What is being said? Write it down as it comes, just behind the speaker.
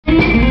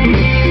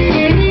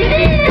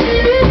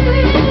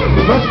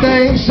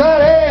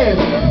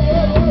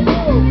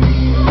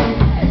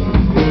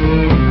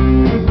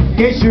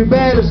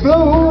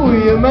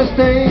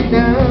Mustang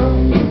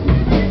down.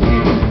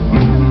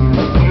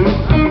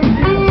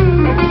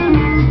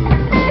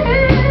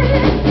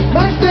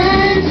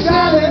 Mustang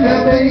Sally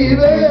now, baby.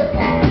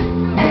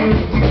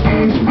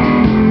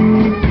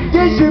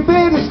 Guess you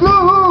better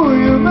slow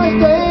your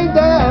Mustang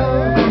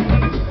down.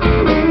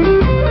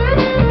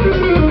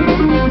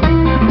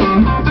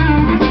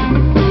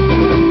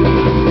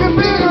 You've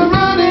been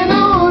running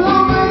all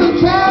over the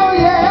trail,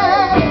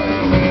 yeah.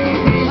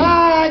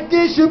 I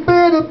guess you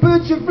better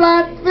put your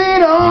flat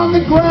feet on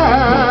the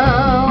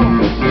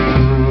ground.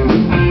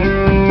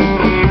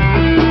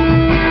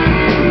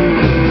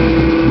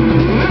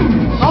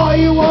 All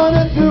you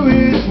wanna do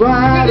is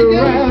ride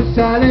around,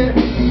 Sally.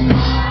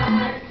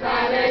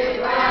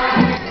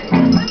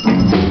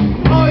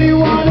 All you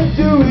wanna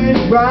do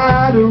is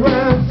ride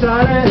around,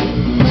 Sally.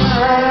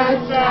 Ride,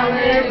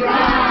 Sally,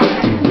 ride.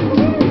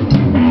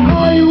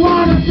 All you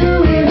wanna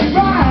do is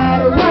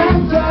ride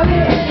around,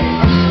 Sally.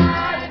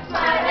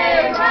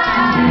 Sally,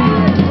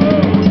 ride.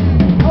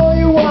 All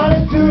you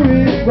wanna do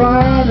is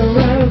ride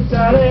around,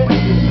 Sally.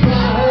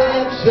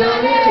 Ride,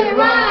 Sally,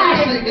 ride.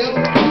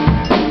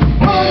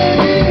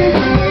 Early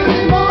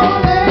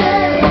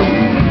morning,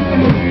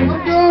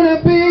 I'm gonna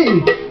be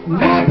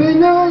wiping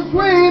those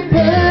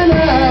weeping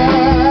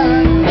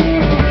eyes.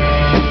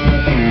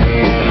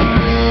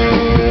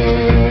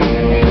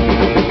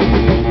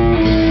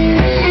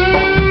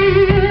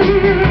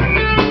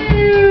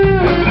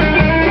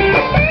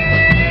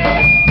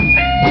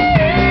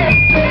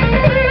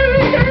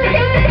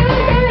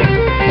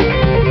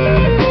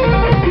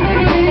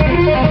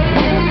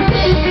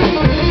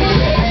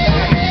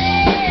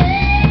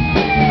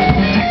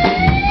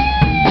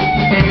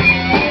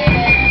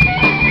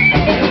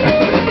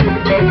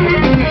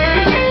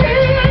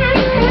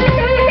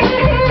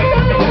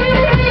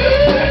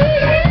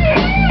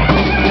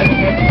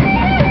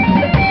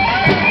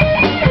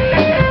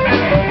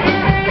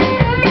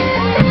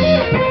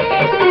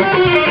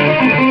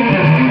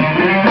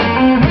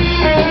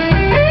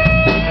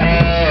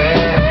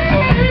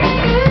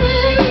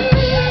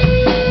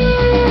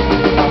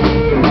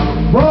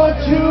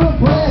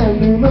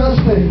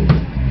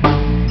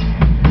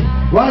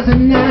 Was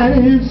in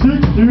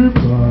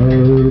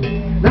 1965.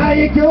 Now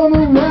you come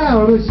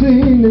around and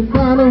seem to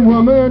find a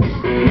woman.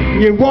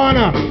 You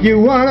wanna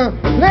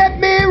let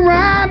me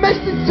ride,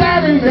 Mr.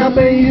 Sally now,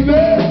 baby.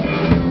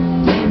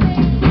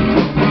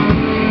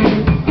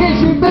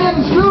 Guess you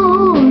better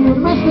slow your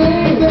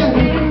Mustang down.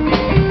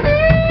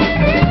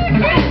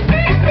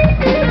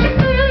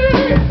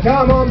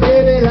 Come on,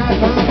 baby, like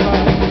my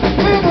fire.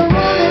 We're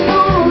running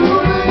all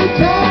over the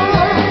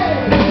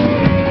town.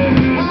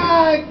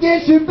 I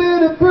guess you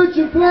better put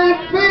your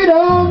flat feet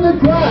on the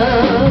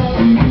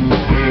ground.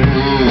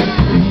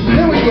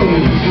 Here we go.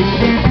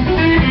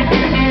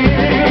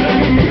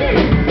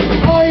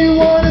 All you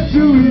wanna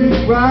do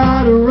is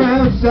ride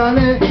around,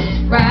 Sally.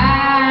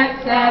 Ride,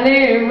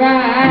 Sally,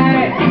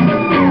 ride.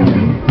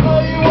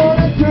 All you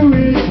wanna do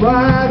is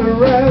ride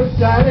around,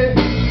 Sally.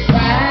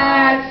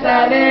 Ride,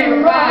 Sally,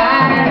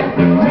 ride.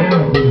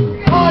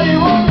 All you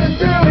wanna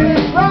do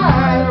is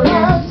ride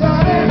around,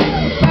 Sally.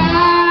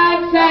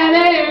 Ride,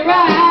 Sally,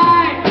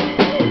 ride.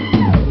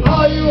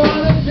 All you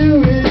wanna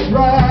do is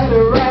ride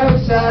around,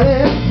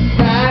 Sally.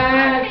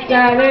 Ride,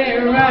 Sally,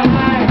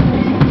 ride.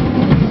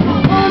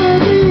 One of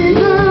these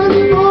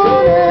early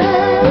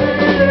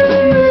mornings,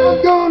 I'm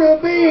gonna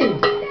be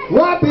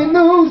wiping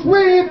those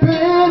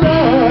weeping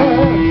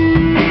eyes.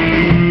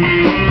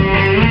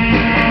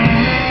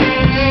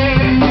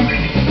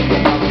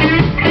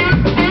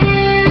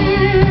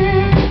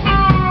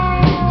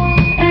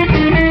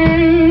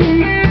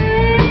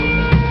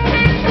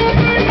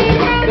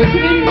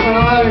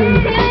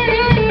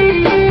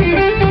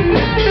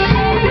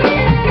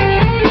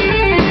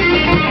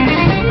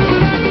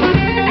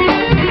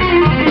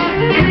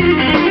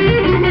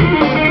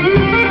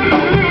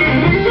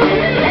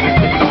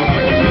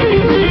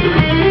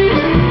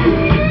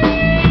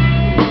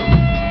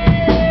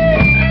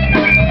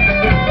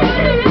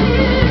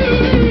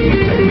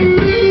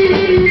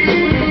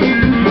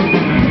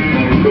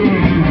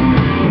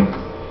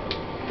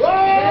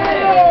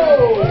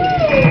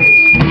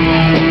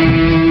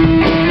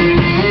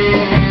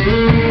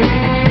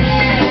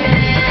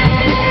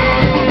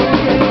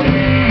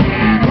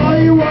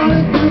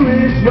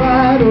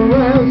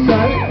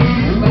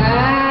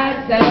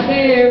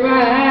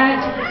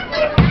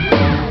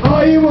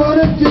 All you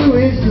wanna do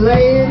is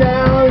lay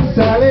down,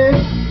 Sally.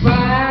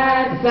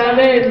 Ride,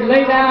 Sally,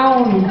 lay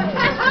down.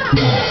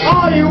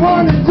 All you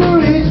wanna do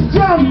is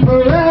jump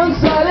around,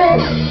 Sally.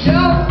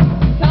 Jump,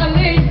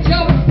 Sally,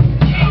 jump.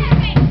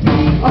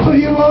 All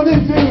you wanna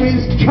do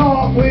is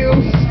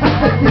cartwheels.